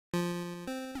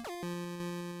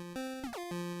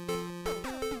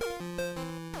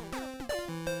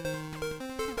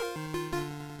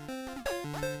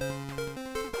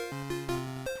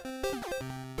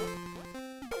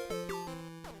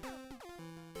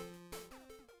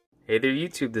Hey there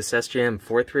YouTube, this is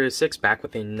SJM4306 back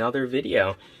with another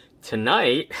video.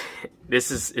 Tonight, this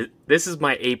is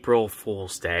my April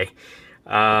Fool's Day.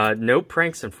 No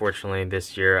pranks unfortunately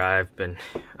this year.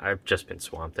 I've just been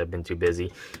swamped. I've been too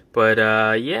busy. But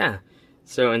yeah.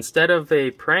 So instead of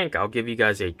a prank, I'll give you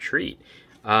guys a treat.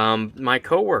 My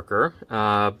coworker,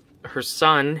 her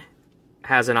son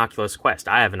has an Oculus Quest.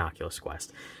 I have an Oculus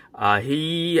Quest.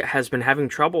 He has been having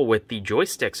trouble with the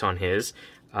joysticks on his.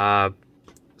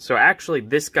 So actually,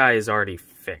 this guy is already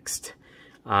fixed.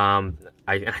 I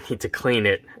need to clean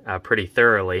it pretty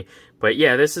thoroughly. But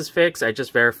yeah, this is fixed. I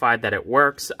just verified that it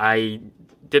works. I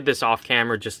did this off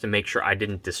camera just to make sure I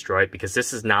didn't destroy it, because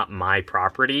this is not my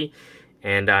property.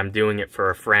 And I'm doing it for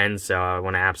a friend, so I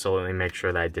want to absolutely make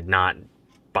sure that I did not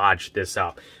botch this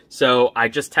up. So I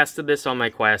just tested this on my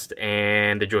Quest,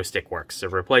 and the joystick works. The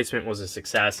replacement was a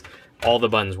success. All the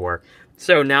buttons work.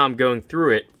 So now I'm going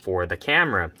through it for the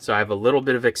camera. So I have a little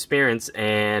bit of experience,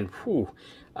 and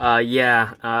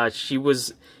she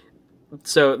was...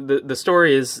 So the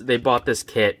story is they bought this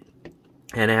kit,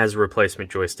 and it has replacement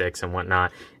joysticks and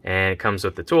whatnot, and it comes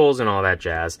with the tools and all that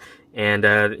jazz. And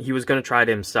he was going to try it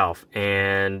himself,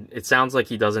 and it sounds like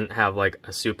he doesn't have like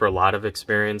a super lot of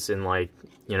experience in, like,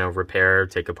 you know, repair,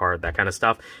 take apart, that kind of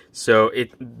stuff. So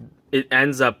it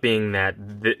ends up being that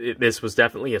this was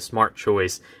definitely a smart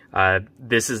choice.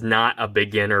 This is not a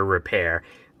beginner repair.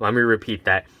 Let me repeat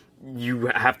that. You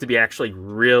have to be actually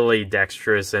really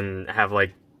dexterous and have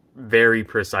like very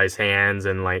precise hands,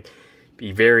 and like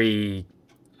be very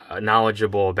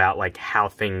knowledgeable about like how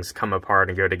things come apart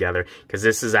and go together, because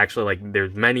this is actually like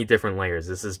there's many different layers.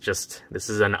 This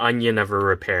is an onion of a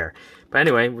repair. But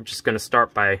anyway, we're just going to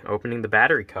start by opening the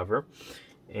battery cover,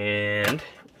 and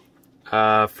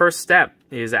first step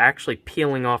is actually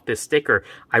peeling off this sticker.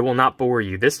 I will not bore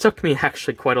you. This took me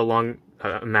actually quite a long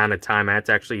amount of time. I had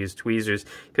to actually use tweezers,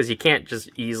 because you can't just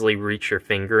easily reach your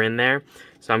finger in there.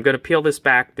 So I'm going to peel this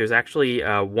back. There's actually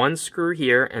one screw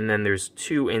here, and then there's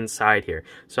two inside here.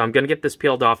 So I'm going to get this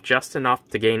peeled off just enough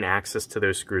to gain access to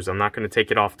those screws. I'm not going to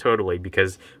take it off totally,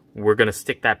 because we're going to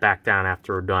stick that back down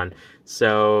after we're done.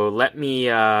 So let me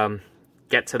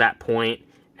get to that point,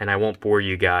 and I won't bore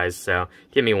you guys. So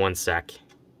give me one sec.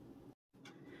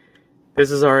 This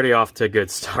is already off to a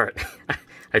good start.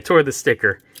 I tore the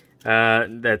sticker.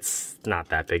 That's not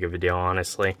that big of a deal,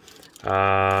 honestly.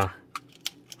 I'll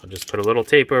just put a little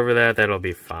tape over that. That'll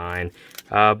be fine.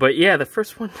 But yeah, the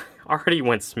first one already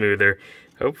went smoother.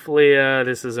 Hopefully,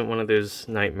 this isn't one of those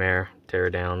nightmare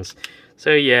teardowns.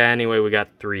 So yeah, anyway, we got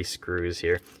 3 screws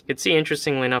here. You can see,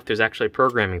 interestingly enough, there's actually a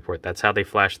programming port. That's how they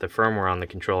flash the firmware on the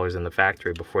controllers in the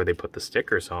factory before they put the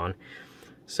stickers on.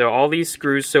 So all these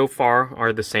screws so far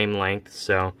are the same length,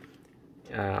 so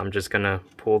I'm just going to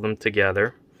pull them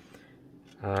together.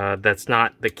 That's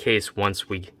not the case once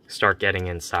we start getting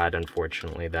inside,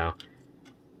 unfortunately, though.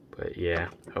 But yeah,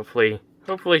 hopefully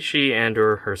she and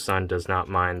or her son does not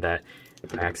mind that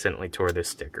I accidentally tore this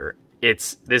sticker.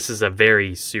 This is a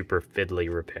very super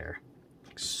fiddly repair.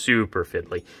 Super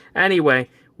fiddly. Anyway,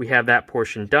 we have that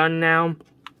portion done now.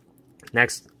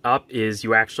 Next up is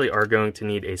you actually are going to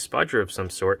need a spudger of some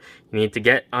sort. You need to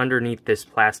get underneath this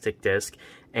plastic disc,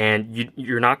 and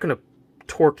you're not going to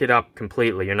torque it up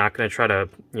completely. You're not going to try to,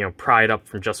 you know, pry it up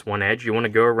from just one edge. You want to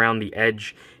go around the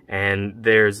edge, and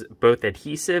there's both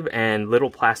adhesive and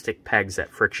little plastic pegs that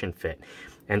friction fit.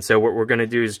 And so what we're going to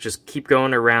do is just keep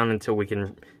going around until we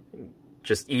can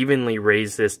just evenly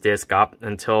raise this disc up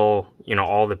until, you know,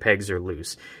 all the pegs are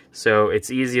loose. So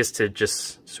it's easiest to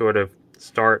just sort of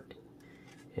start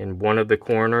in one of the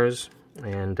corners,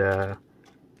 and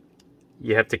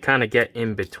you have to kind of get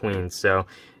in between. So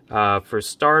for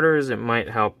starters, it might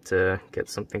help to get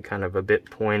something kind of a bit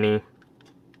pointy.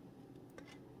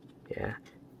 Yeah,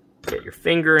 get your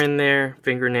finger in there,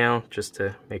 fingernail, just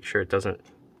to make sure it doesn't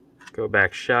go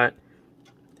back shut.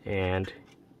 And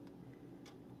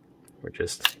we're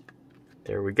just,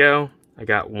 there we go. I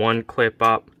got one clip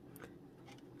up,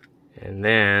 and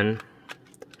then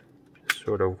just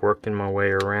sort of working my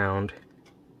way around.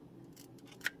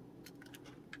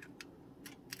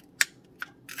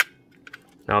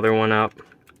 Another one up.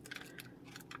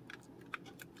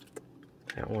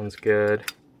 That one's good.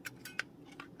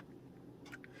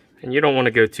 And you don't want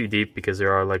to go too deep, because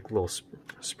there are like little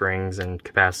springs and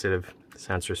capacitive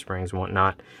sensor springs and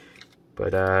whatnot.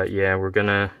 But yeah, we're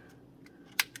gonna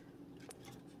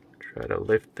try to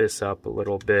lift this up a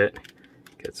little bit,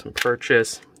 get some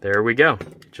purchase. There we go.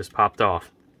 It just popped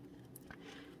off.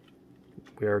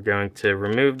 We are going to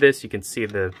remove this. You can see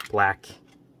the black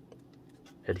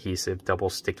adhesive double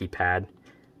sticky pad.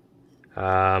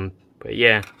 But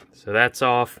yeah, so that's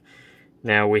off.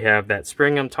 Now we have that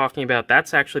spring I'm talking about.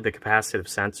 That's actually the capacitive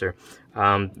sensor.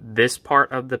 This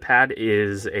part of the pad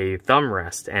is a thumb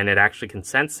rest, and it actually can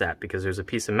sense that because there's a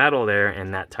piece of metal there,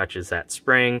 and that touches that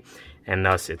spring, and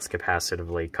thus it's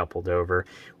capacitively coupled over.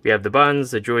 We have the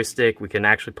buttons, the joystick. We can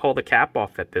actually pull the cap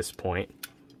off at this point.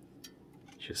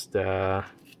 Just, yeah,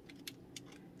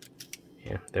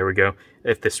 there we go.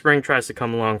 If the spring tries to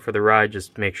come along for the ride,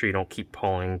 just make sure you don't keep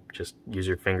pulling. Just use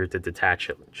your finger to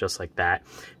detach it, just like that.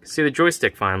 You can see the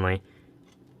joystick finally.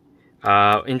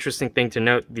 Interesting thing to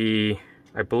note,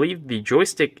 I believe the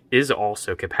joystick is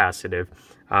also capacitive.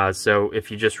 So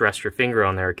if you just rest your finger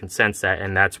on there, it can sense that,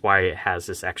 and that's why it has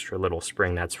this extra little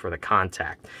spring. That's for the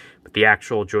contact. But the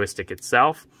actual joystick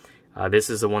itself, this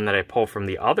is the one that I pull from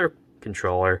the other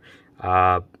controller.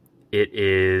 It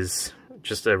is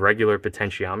just a regular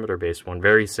potentiometer based one,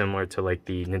 very similar to like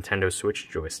the Nintendo Switch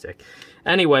joystick.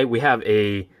 Anyway, we have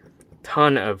a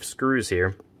ton of screws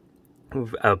here.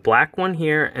 A black one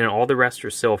here, and all the rest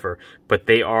are silver, but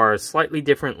they are slightly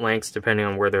different lengths depending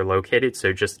on where they're located,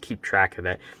 so just keep track of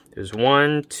that. There's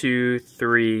 1, 2,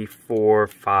 3, 4,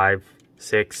 5,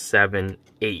 6, 7,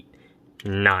 8,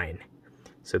 9.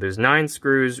 So there's 9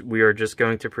 screws. We are just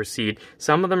going to proceed.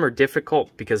 Some of them are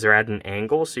difficult because they're at an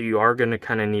angle, so you are going to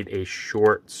kind of need a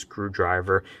short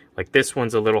screwdriver. Like this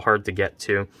one's a little hard to get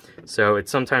to, so it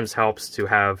sometimes helps to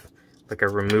have like a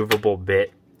removable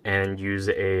bit and use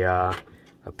a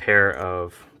pair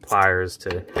of pliers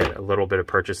to get a little bit of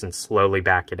purchase and slowly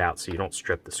back it out so you don't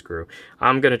strip the screw.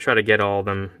 I'm going to try to get all of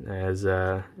them as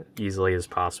easily as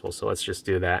possible, so let's just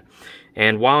do that.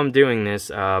 And while I'm doing this,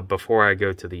 before I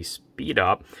go to the speed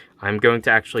up, I'm going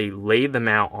to actually lay them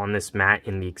out on this mat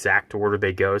in the exact order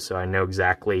they go so I know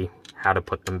exactly how to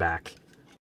put them back.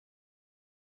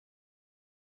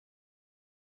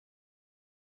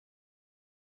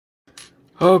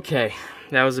 Okay,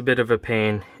 that was a bit of a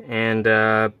pain, and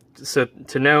so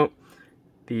to note,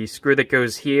 the screw that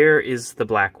goes here is the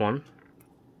black one,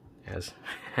 as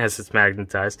it's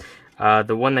magnetized.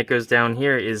 The one that goes down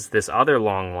here is this other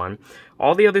long one.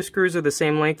 All the other screws are the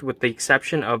same length, with the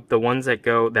exception of the ones that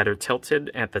are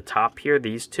tilted at the top here.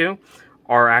 These two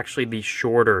are actually the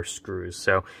shorter screws,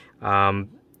 so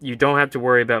you don't have to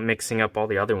worry about mixing up all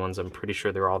the other ones. I'm pretty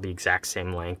sure they're all the exact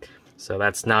same length, so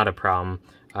that's not a problem.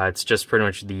 It's just pretty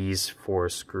much these 4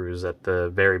 screws at the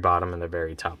very bottom and the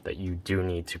very top that you do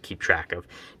need to keep track of.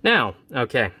 Now,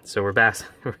 okay, so we're past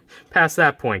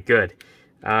that point. Good.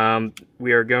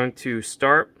 We are going to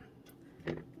start.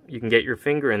 You can get your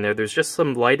finger in there. There's just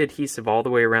some light adhesive all the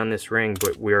way around this ring,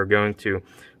 but we are going to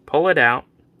pull it out.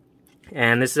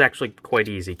 And this is actually quite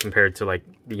easy compared to like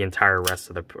the entire rest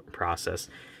of the process.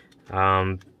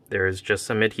 There is just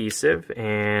some adhesive,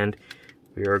 and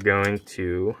we are going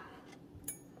to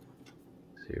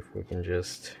see if we can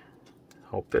just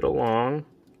help it along.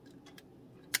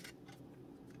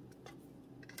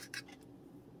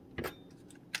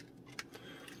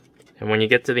 And when you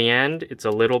get to the end, it's a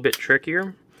little bit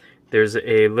trickier. There's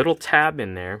a little tab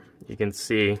in there. You can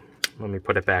see, let me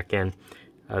put it back in.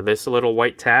 This little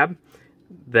white tab,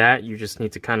 that you just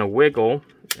need to kind of wiggle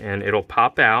and it'll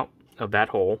pop out of that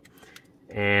hole.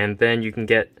 And then you can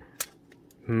get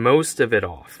most of it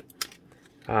off.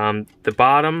 The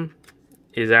bottom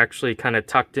is actually kind of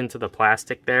tucked into the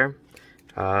plastic there.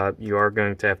 You are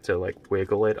going to have to like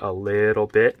wiggle it a little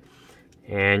bit.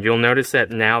 And you'll notice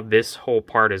that now this whole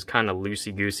part is kind of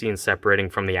loosey-goosey and separating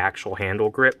from the actual handle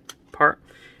grip part.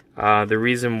 The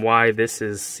reason why this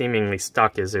is seemingly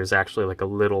stuck is there's actually like a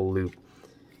little loop.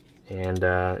 And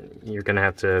you're going to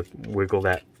have to wiggle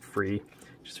that free,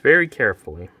 just very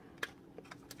carefully.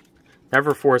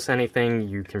 Never force anything,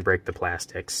 you can break the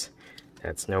plastics.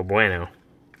 That's no bueno.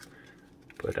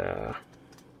 But,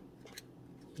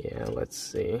 yeah, let's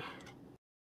see.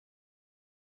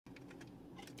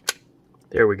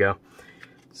 There we go.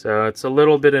 So it's a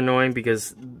little bit annoying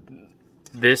because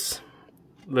this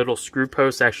little screw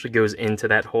post actually goes into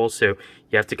that hole, so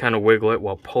you have to kind of wiggle it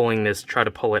while pulling this, try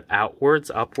to pull it outwards,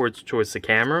 upwards towards the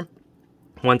camera.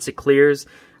 Once it clears,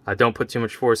 don't put too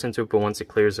much force into it, but once it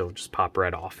clears, it'll just pop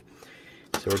right off.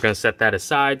 So we're going to set that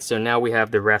aside. So now we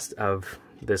have the rest of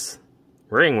this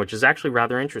ring, which is actually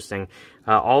rather interesting.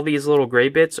 All these little gray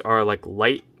bits are like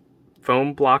light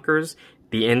foam blockers.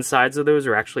 The insides of those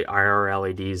are actually IR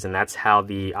LEDs, and that's how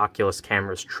the Oculus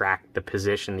cameras track the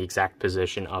position, the exact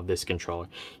position of this controller.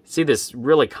 You see this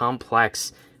really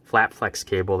complex flat flex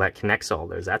cable that connects all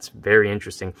those. That's very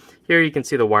interesting. Here you can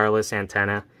see the wireless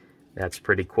antenna. That's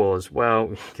pretty cool as well.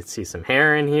 You can see some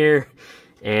hair in here.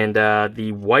 And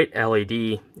the white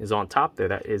LED is on top there.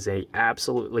 That is a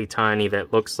absolutely tiny,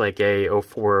 that looks like a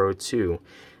 0402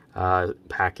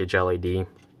 package LED.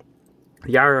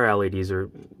 The IR LEDs are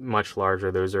much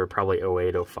larger. Those are probably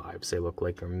 0805s, they look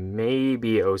like, or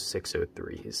maybe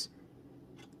 0603s.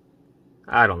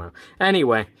 I don't know.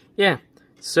 Anyway, yeah.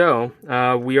 So,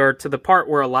 we are to the part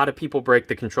where a lot of people break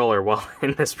the controller while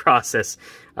in this process,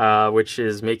 which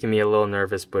is making me a little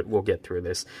nervous, but we'll get through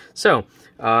this. So,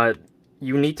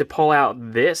 you need to pull out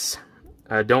this.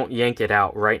 Don't yank it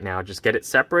out right now. Just get it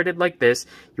separated like this.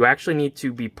 You actually need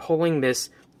to be pulling this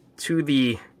to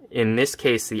the, in this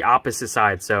case, the opposite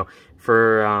side. So,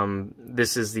 for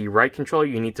this is the right controller,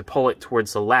 you need to pull it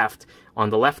towards the left. On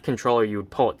the left controller, you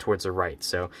would pull it towards the right.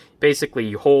 So, basically,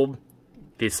 you hold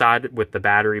the side with the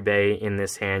battery bay in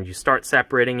this hand, you start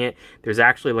separating it. There's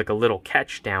actually like a little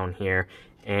catch down here,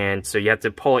 and so you have to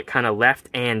pull it kind of left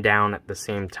and down at the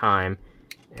same time,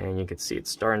 and you can see it's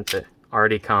starting to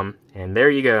already come, and there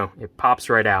you go, it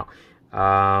pops right out.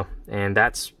 And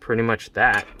that's pretty much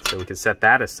that, so we can set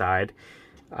that aside.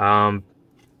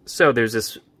 So there's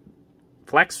this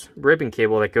flex ribbon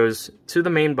cable that goes to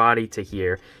the main body to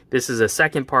here. This is a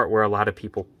second part where a lot of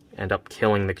people end up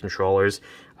killing the controllers.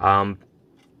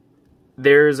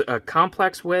 There's a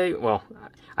complex way, well,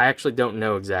 I actually don't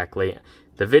know exactly.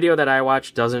 The video that I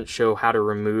watched doesn't show how to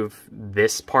remove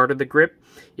this part of the grip.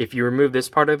 If you remove this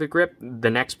part of the grip, the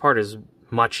next part is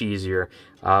much easier.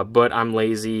 But I'm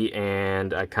lazy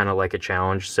and I kind of like a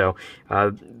challenge. So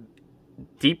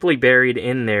deeply buried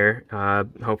in there, I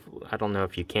don't know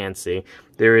if you can see,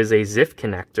 there is a ZIF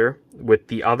connector with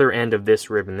the other end of this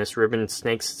ribbon. This ribbon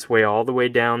snakes its way all the way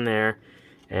down there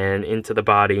and into the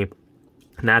body.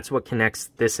 And that's what connects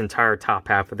this entire top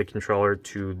half of the controller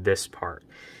to this part.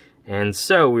 And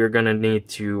so we're going to need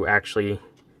to actually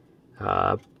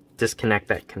disconnect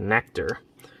that connector.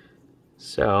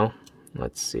 So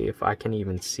let's see if I can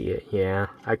even see it. Yeah,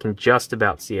 I can just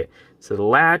about see it. So the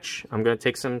latch, I'm going to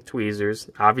take some tweezers.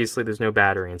 Obviously there's no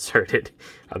battery inserted.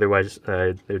 Otherwise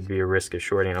there'd be a risk of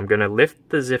shorting. I'm going to lift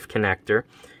the ZIF connector.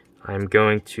 I'm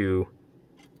going to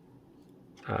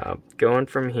go in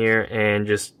from here and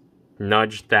just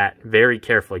nudge that very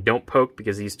carefully. Don't poke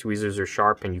because these tweezers are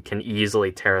sharp and you can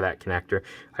easily tear that connector.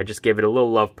 I just gave it a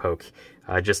little love poke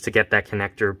just to get that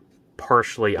connector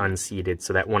partially unseated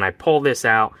so that when I pull this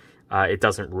out, it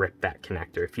doesn't rip that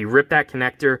connector. If you rip that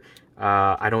connector,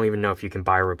 I don't even know if you can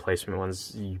buy replacement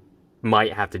ones. You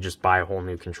might have to just buy a whole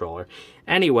new controller.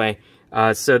 Anyway,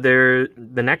 so the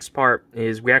next part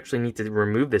is we actually need to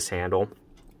remove this handle.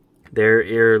 There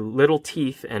are little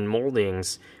teeth and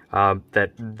moldings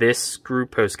that this screw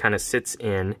post kind of sits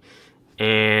in,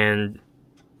 and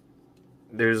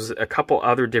there's a couple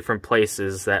other different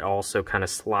places that also kind of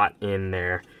slot in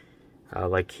there,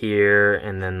 like here,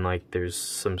 and then like there's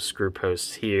some screw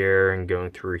posts here and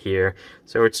going through here.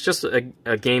 So it's just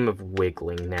a game of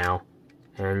wiggling now,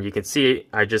 and you can see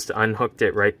I just unhooked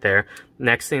it right there.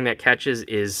 Next thing that catches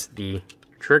is the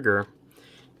trigger,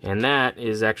 and that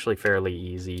is actually fairly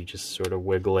easy. You just sort of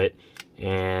wiggle it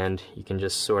and you can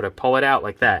just sort of pull it out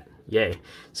like that. Yay.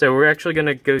 So we're actually going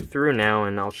to go through now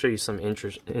and I'll show you some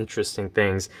interesting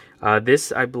things.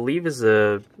 This, I believe, is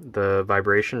the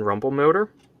vibration rumble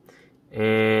motor.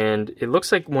 And it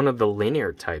looks like one of the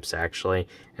linear types, actually.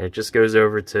 And it just goes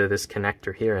over to this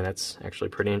connector here, and that's actually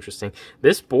pretty interesting.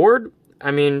 This board, I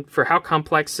mean, for how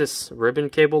complex this ribbon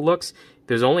cable looks,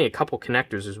 there's only a couple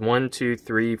connectors. There's 1, 2,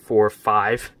 3, 4,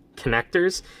 5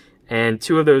 connectors. And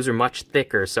 2 of those are much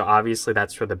thicker, so obviously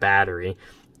that's for the battery.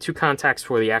 2 contacts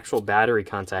for the actual battery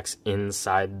contacts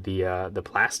inside the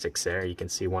plastics there. You can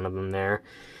see one of them there.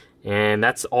 And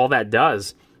that's all that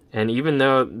does. And even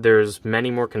though there's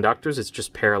many more conductors, it's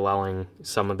just paralleling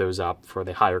some of those up for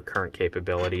the higher current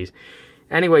capabilities.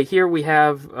 Anyway, here we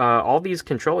have all these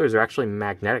controllers are actually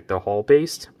magnetic. They're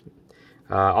Hall-based.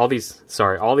 All these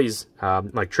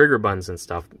like trigger buttons and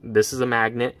stuff. This is a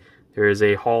magnet. There is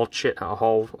a Hall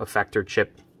effector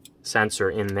chip sensor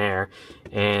in there,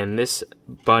 and this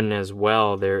button as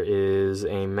well. There is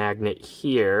a magnet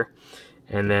here,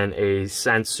 and then a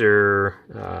sensor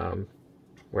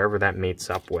wherever that mates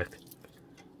up with.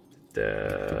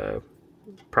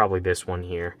 Probably this one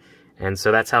here. And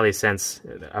so that's how they sense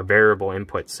a variable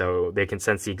input, so they can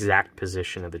sense the exact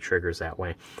position of the triggers that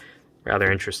way.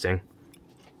 Rather interesting.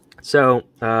 So,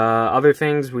 other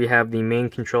things, we have the main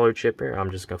controller chip here.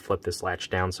 I'm just going to flip this latch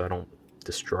down so I don't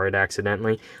destroy it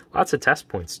accidentally. Lots of test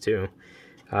points, too.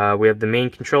 We have the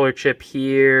main controller chip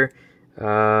here.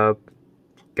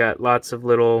 Got lots of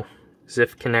little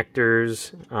ZIF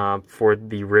connectors for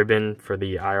the ribbon, for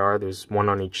the IR. There's 1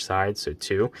 on each side, so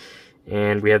 2.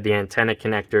 And we have the antenna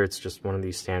connector. It's just one of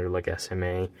these standard, like,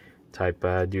 SMA type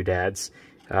doodads.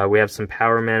 We have some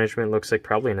power management. Looks like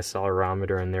probably an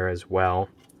accelerometer in there as well.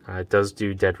 It does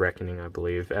do dead reckoning, I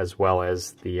believe, as well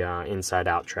as the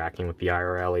inside-out tracking with the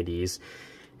IR LEDs.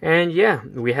 And yeah,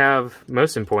 we have,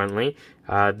 most importantly,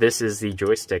 this is the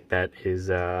joystick that is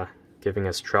giving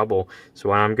us trouble. So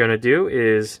what I'm going to do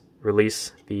is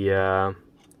release the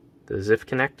ZIF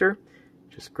connector.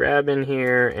 Just grab in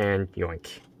here and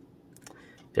yoink.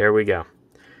 There we go.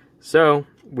 So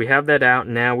we have that out.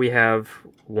 Now we have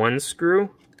 1 screw,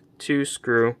 2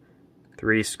 screw,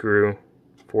 3 screw,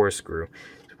 4 screw.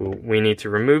 So we need to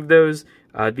remove those.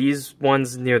 These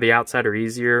ones near the outside are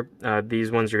easier. These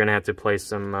ones you're going to have to play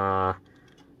some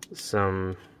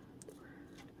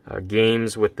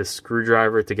games with the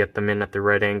screwdriver to get them in at the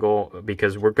right angle,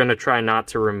 because we're going to try not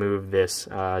to remove this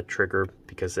trigger,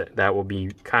 because that will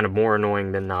be kind of more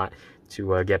annoying than not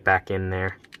to get back in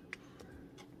there.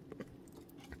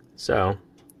 So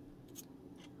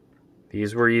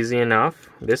these were easy enough.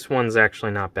 This one's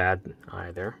actually not bad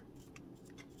either.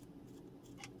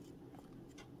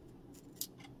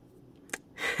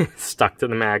 Stuck to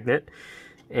the magnet.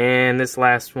 And this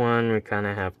last one, we kind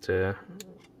of have to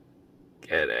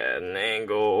get at an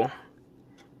angle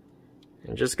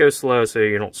and just go slow so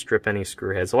you don't strip any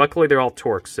screw heads. Luckily they're all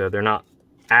Torx, so they're not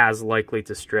as likely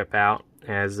to strip out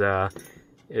as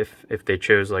if they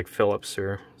chose like Phillips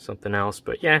or something else.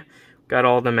 But yeah, got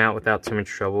all of them out without too much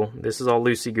trouble. This is all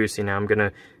loosey-goosey now. I'm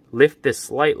gonna lift this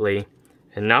slightly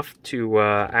enough to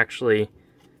actually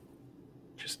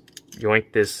just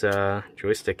yoink this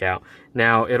joystick out.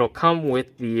 Now it'll come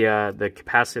with the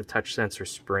capacitive touch sensor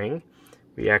spring.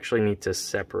 We actually need to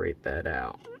separate that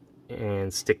out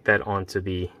and stick that onto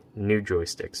the new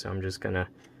joystick. So I'm just gonna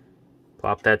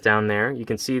plop that down there. You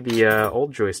can see the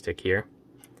old joystick here.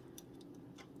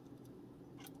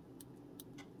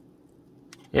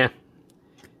 Yeah,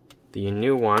 the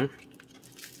new one.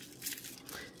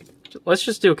 Let's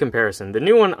just do a comparison. The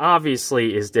new one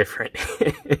obviously is different.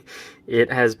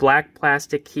 It has black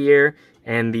plastic here,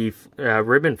 and the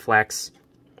ribbon flex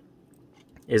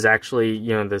is actually,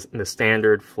 you know, the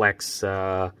standard flex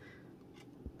kind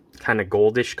of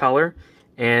goldish color.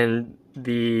 And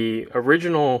the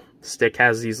original stick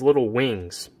has these little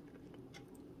wings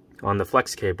on the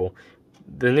flex cable.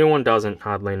 The new one doesn't,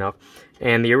 oddly enough.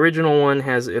 And the original one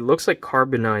has, it looks like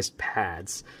carbonized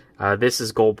pads. This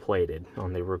is gold plated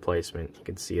on the replacement, you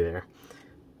can see there.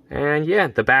 And yeah,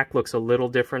 the back looks a little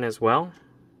different as well.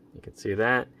 You can see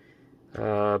that.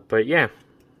 But yeah,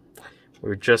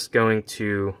 we're just going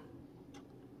to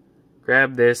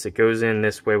grab this. It goes in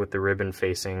this way with the ribbon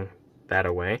facing that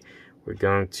away. We're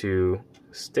going to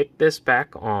stick this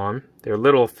back on. There are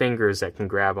little fingers that can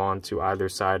grab onto either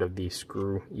side of the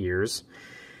screw ears.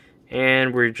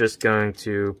 And we're just going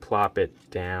to plop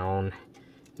it down.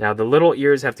 Now the little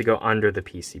ears have to go under the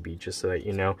PCB, just so that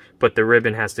you know, but the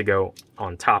ribbon has to go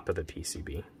on top of the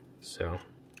PCB. So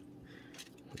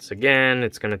once again,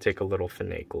 it's going to take a little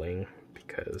finagling,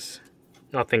 because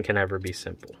nothing can ever be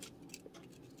simple.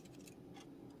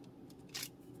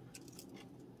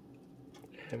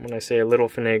 And when I say a little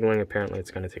finagling, apparently it's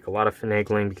going to take a lot of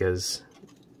finagling, because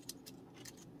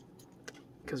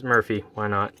Murphy, why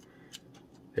not?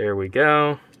 There we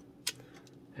go.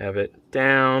 Have it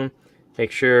down.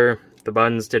 Make sure the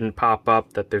buttons didn't pop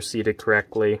up, that they're seated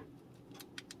correctly.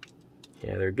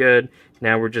 Yeah, they're good.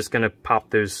 Now we're just going to pop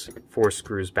those 4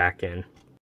 screws back in.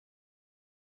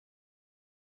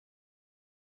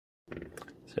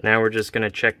 So now we're just going to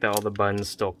check that all the buttons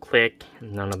still click.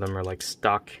 None of them are like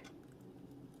stuck.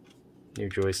 New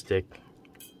joystick.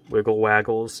 Wiggle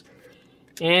waggles.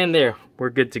 And there, we're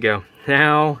good to go.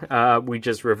 Now we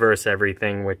just reverse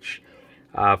everything, which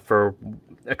for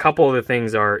a couple of the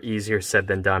things are easier said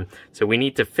than done. So we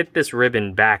need to fit this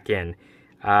ribbon back in.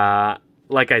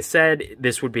 Like I said,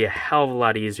 this would be a hell of a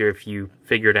lot easier if you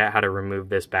figured out how to remove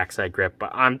this backside grip, but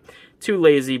I'm too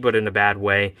lazy, but in a bad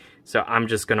way, so I'm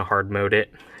just going to hard mode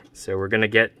it. So we're going to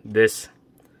get this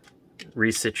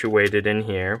resituated in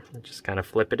here. Just kind of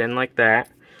flip it in like that.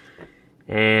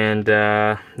 And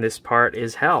this part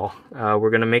is hell. We're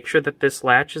going to make sure that this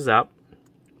latches up,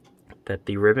 that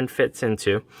the ribbon fits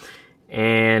into,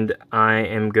 and I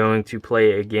am going to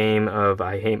play a game of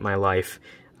I Hate My Life.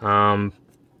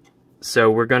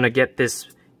 So we're going to get this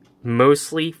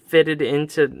mostly fitted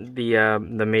into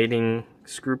the mating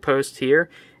screw post here,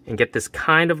 and get this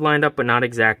kind of lined up, but not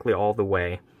exactly all the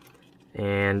way.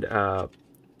 And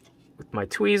with my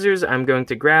tweezers, I'm going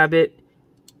to grab it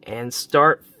and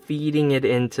start feeding it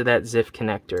into that ZIF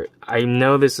connector. I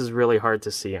know this is really hard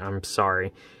to see. I'm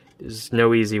sorry. There's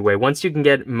no easy way. Once you can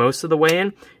get most of the way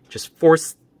in, just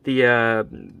force the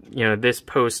this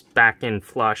post back in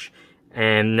flush,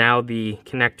 and now the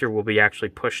connector will be actually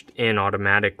pushed in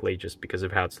automatically just because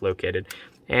of how it's located.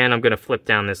 And I'm going to flip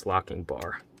down this locking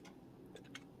bar,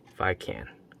 if I can.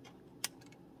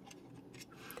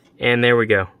 And there we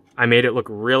go. I made it look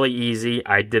really easy.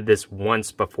 I did this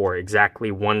once before,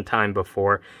 exactly one time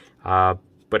before,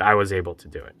 but I was able to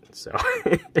do it. So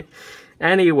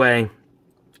anyway,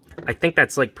 I think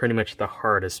that's like pretty much the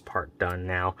hardest part done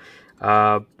now.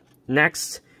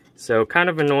 Next, so kind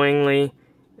of annoyingly,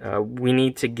 we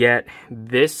need to get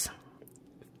this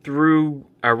through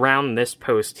around this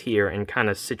post here and kind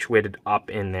of situated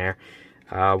up in there,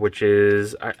 which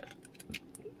is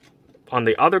on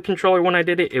the other controller when I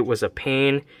did it, it was a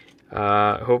pain.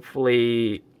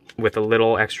 Hopefully with a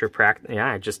little extra practice. Yeah,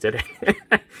 I just did it.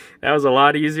 That was a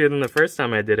lot easier than the first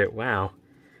time I did it. Wow.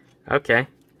 Okay.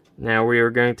 Now we are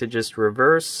going to just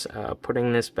reverse,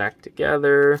 putting this back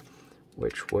together,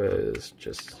 which was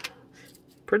just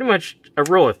pretty much a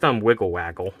rule of thumb wiggle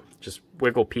waggle. Just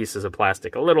wiggle pieces of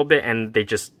plastic a little bit and they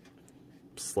just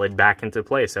slid back into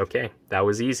place. Okay, that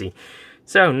was easy.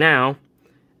 So now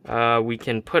we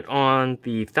can put on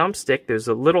the thumbstick. There's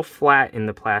a little flat in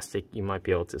the plastic you might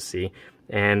be able to see,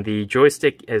 and the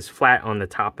joystick is flat on the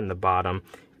top and the bottom.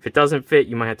 If it doesn't fit,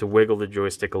 you might have to wiggle the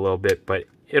joystick a little bit, but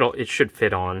it should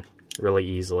fit on really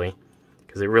easily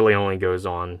because it really only goes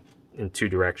on in two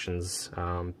directions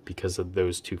because of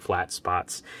those two flat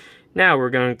spots. Now we're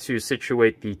going to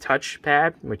situate the touch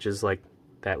pad, which is like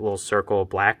that little circle of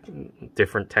black,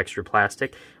 different texture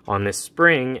plastic, on this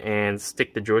spring and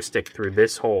stick the joystick through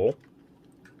this hole.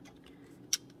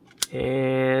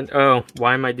 And, oh,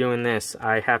 why am I doing this?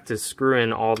 I have to screw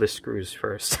in all the screws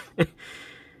first.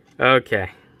 Okay,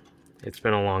 it's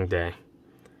been a long day.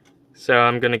 So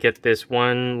I'm going to get this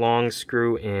one long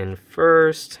screw in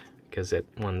first, because that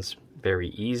one's very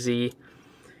easy.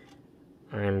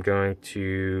 I'm going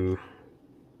to,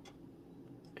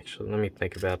 actually, let me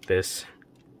think about this.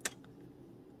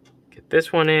 Get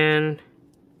this one in.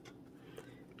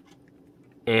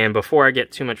 And before I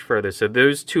get too much further, so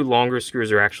those two longer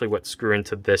screws are actually what screw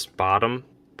into this bottom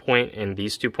point and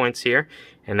these 2 points here.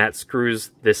 And that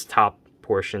screws this top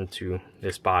portion to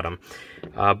this bottom.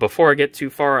 Before I get too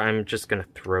far, I'm just going to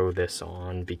throw this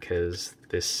on because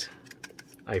this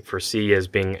I foresee as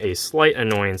being a slight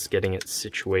annoyance getting it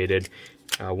situated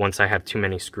once I have too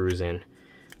many screws in.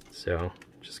 So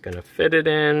just going to fit it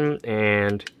in,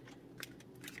 and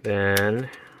then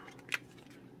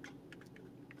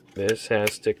this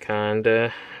has to kind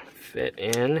of fit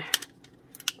in.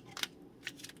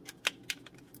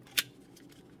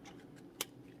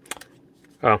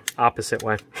 Oh, opposite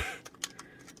way.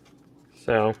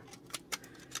 So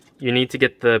you need to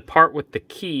get the part with the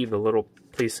key, the little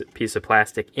piece of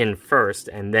plastic, in first,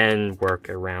 and then work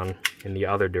around in the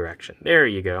other direction. There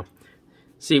you go.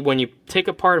 See, when you take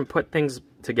apart and put things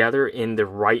together in the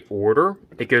right order,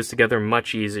 it goes together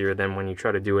much easier than when you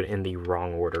try to do it in the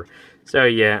wrong order. So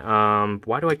yeah,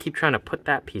 why do I keep trying to put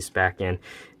that piece back in?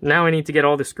 Now I need to get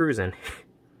all the screws in.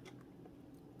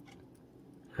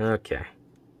 Okay.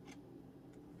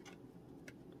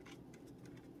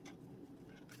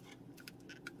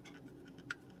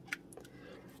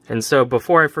 And so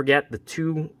before I forget, the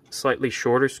two slightly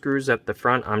shorter screws at the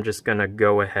front, I'm just going to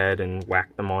go ahead and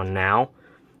whack them on now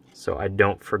so I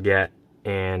don't forget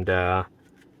and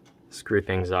screw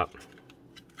things up.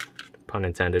 Pun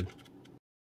intended.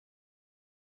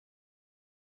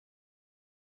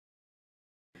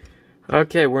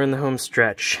 Okay, we're in the home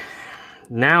stretch.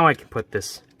 Now I can put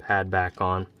this pad back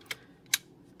on.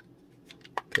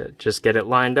 Just get it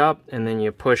lined up, and then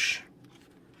you push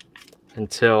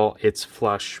until it's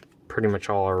flush pretty much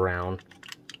all around.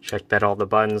 Check that all the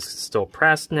buttons still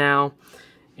pressed now.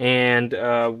 And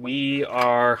we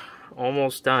are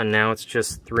almost done. Now it's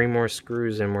just 3 more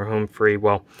screws and we're home free.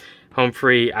 Well, home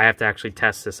free, I have to actually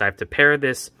test this. I have to pair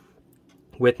this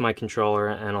with my controller,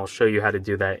 and I'll show you how to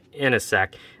do that in a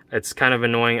sec. It's kind of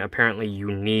annoying. Apparently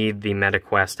you need the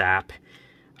MetaQuest app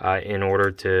in order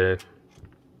to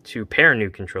pair new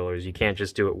controllers. You can't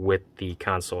just do it with the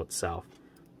console itself.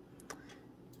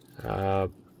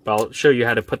 I'll show you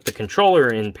how to put the controller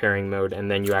in pairing mode, and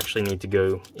then you actually need to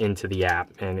go into the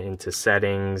app and into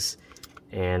settings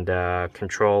and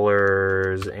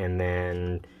controllers, and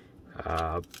then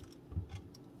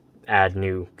add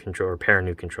new controller, pair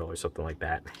new controller, something like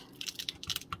that.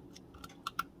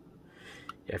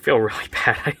 Yeah, I feel really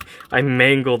bad. I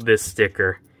mangled this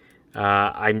sticker.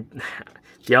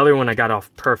 The other one I got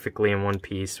off perfectly in one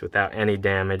piece without any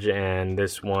damage, and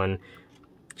this one,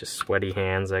 just sweaty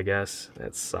hands, I guess.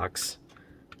 That sucks.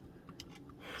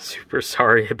 Super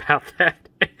sorry about that.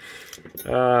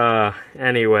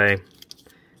 Anyway,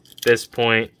 at this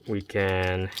point, we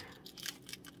can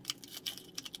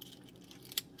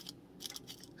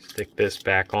stick this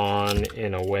back on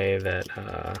in a way that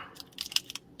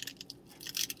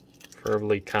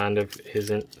preferably kind of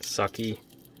isn't sucky.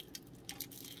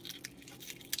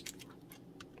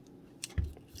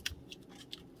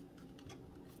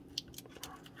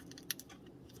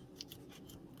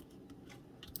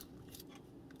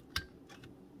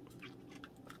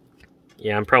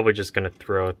 Yeah, I'm probably just going to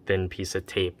throw a thin piece of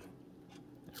tape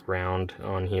around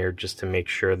on here just to make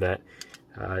sure that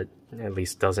at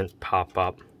least doesn't pop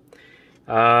up.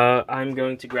 I'm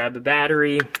going to grab the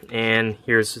battery, and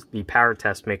here's the power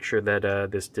test. Make sure that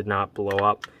this did not blow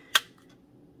up.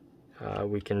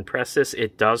 We can press this.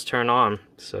 It does turn on,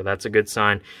 so that's a good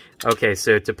sign. Okay,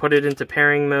 so to put it into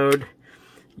pairing mode,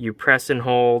 you press and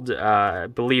hold, I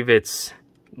believe it's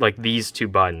like these two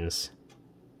buttons.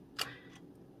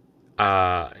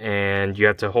 And you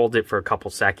have to hold it for a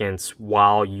couple seconds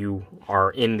while you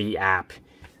are in the app,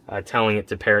 telling it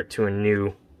to pair it to a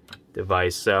new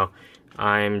device. So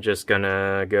I'm just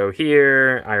gonna go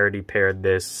here. I already paired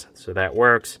this, so that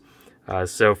works.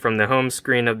 So from the home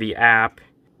screen of the app,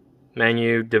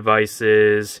 menu,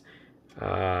 devices,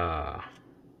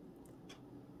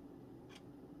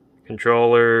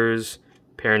 controllers,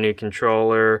 pair new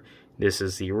controller. This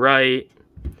is the right.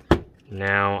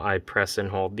 Now I press and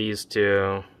hold these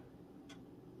two,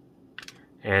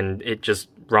 and it just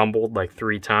rumbled like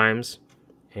 3 times,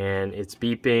 and it's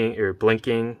beeping or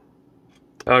blinking.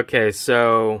 Okay,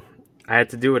 so I had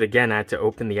to do it again. I had to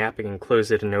open the app and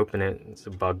close it and open it. It's a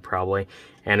bug probably.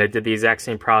 And I did the exact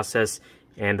same process,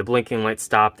 and the blinking light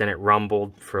stopped and it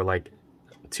rumbled for like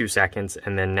 2 seconds,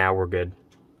 and then now we're good.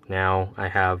 Now I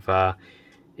have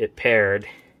it paired.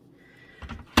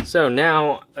 So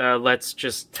now let's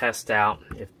just test out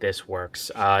if this works.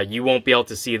 You won't be able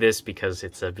to see this because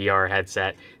it's a VR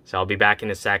headset, so I'll be back in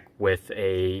a sec with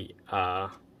a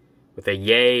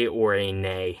yay or a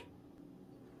nay.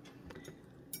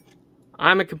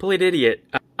 I'm a complete idiot.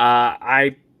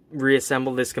 I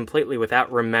reassembled this completely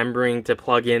without remembering to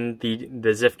plug in the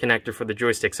ZIF connector for the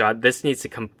joystick, so this needs to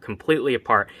come completely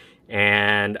apart,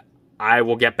 and I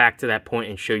will get back to that point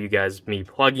and show you guys me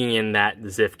plugging in that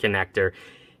ZIF connector.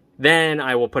 Then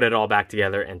I will put it all back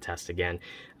together and test again.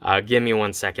 Give me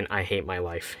 1 second. I hate my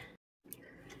life.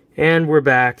 And we're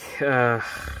back. I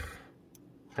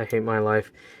hate my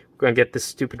life. We're going to get this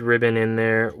stupid ribbon in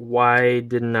there. Why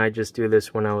didn't I just do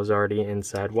this when I was already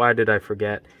inside? Why did I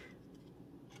forget?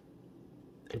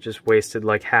 I just wasted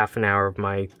like half an hour of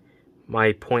my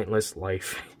pointless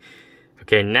life.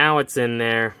 Okay, now it's in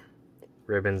there.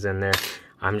 Ribbon's in there.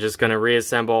 I'm just going to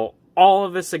reassemble all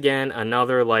of this again.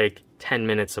 Another like 10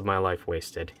 minutes of my life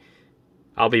wasted.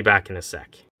 I'll be back in a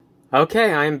sec.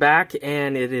 Okay, I'm back,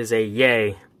 and it is a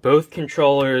yay. Both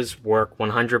controllers work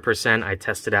 100%. I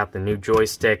tested out the new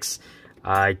joysticks.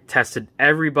 I tested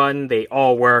every button. They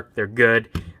all work. They're good,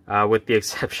 with the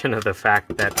exception of the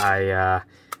fact that I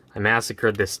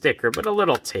massacred the sticker, but a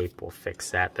little tape will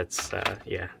fix that. That's,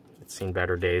 yeah, it's seen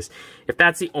better days. If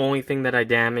that's the only thing that I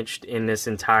damaged in this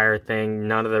entire thing,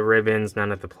 none of the ribbons,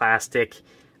 none of the plastic,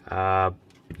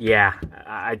 yeah,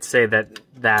 I'd say that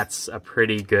that's a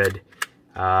pretty good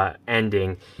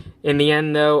ending. In the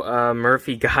end, though,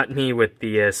 Murphy got me with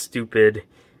the stupid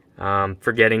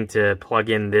forgetting to plug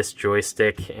in this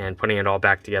joystick and putting it all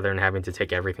back together and having to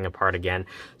take everything apart again.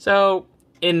 So,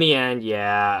 in the end,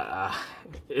 yeah,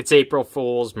 it's April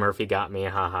Fool's. Murphy got me,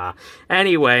 haha.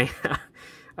 Anyway,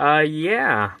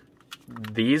 yeah,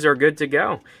 these are good to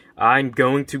go. I'm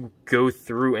going to go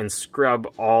through and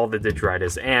scrub all the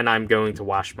detritus, and I'm going to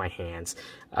wash my hands.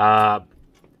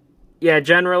 Yeah,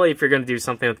 generally, if you're going to do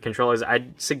something with controllers,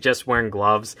 I'd suggest wearing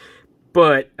gloves,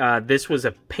 but this was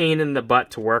a pain in the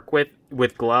butt to work with.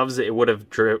 With gloves, it would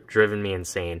have driven me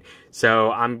insane.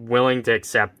 So I'm willing to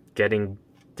accept getting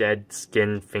dead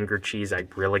skin finger cheese. I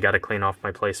really got to clean off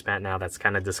my placemat now. That's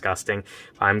kind of disgusting.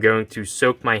 I'm going to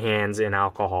soak my hands in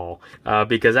alcohol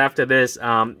because after this,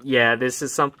 yeah, this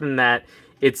is something that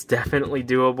it's definitely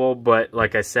doable. But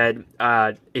like I said,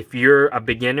 if you're a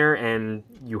beginner and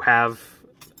you have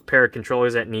a pair of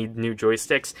controllers that need new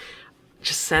joysticks,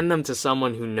 just send them to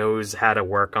someone who knows how to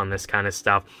work on this kind of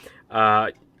stuff.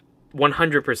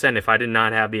 100%, if I did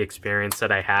not have the experience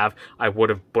that I have, I would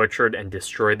have butchered and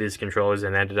destroyed these controllers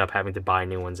and ended up having to buy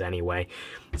new ones anyway.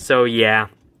 So yeah,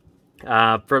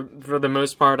 for the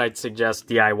most part, I'd suggest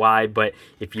DIY, but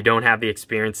if you don't have the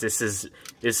experience, this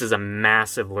is a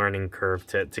massive learning curve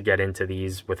to get into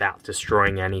these without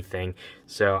destroying anything.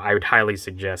 So I would highly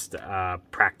suggest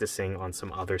practicing on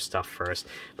some other stuff first.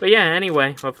 But yeah,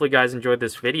 anyway, hopefully you guys enjoyed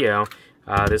this video.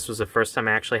 This was the first time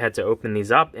I actually had to open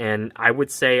these up, and I would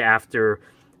say after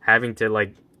having to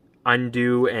like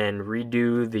undo and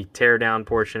redo the teardown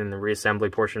portion and the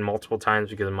reassembly portion multiple times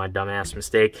because of my dumbass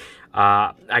mistake.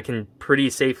 I can pretty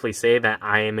safely say that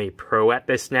I am a pro at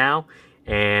this now,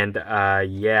 and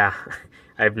yeah,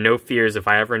 I have no fears. If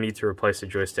I ever need to replace the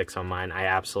joysticks on mine, I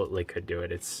absolutely could do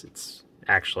it. It's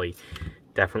actually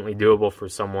definitely doable for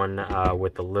someone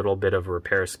with a little bit of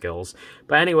repair skills.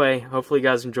 But anyway, hopefully you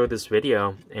guys enjoyed this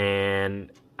video,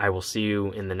 and I will see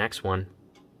you in the next one.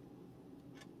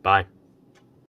 Bye.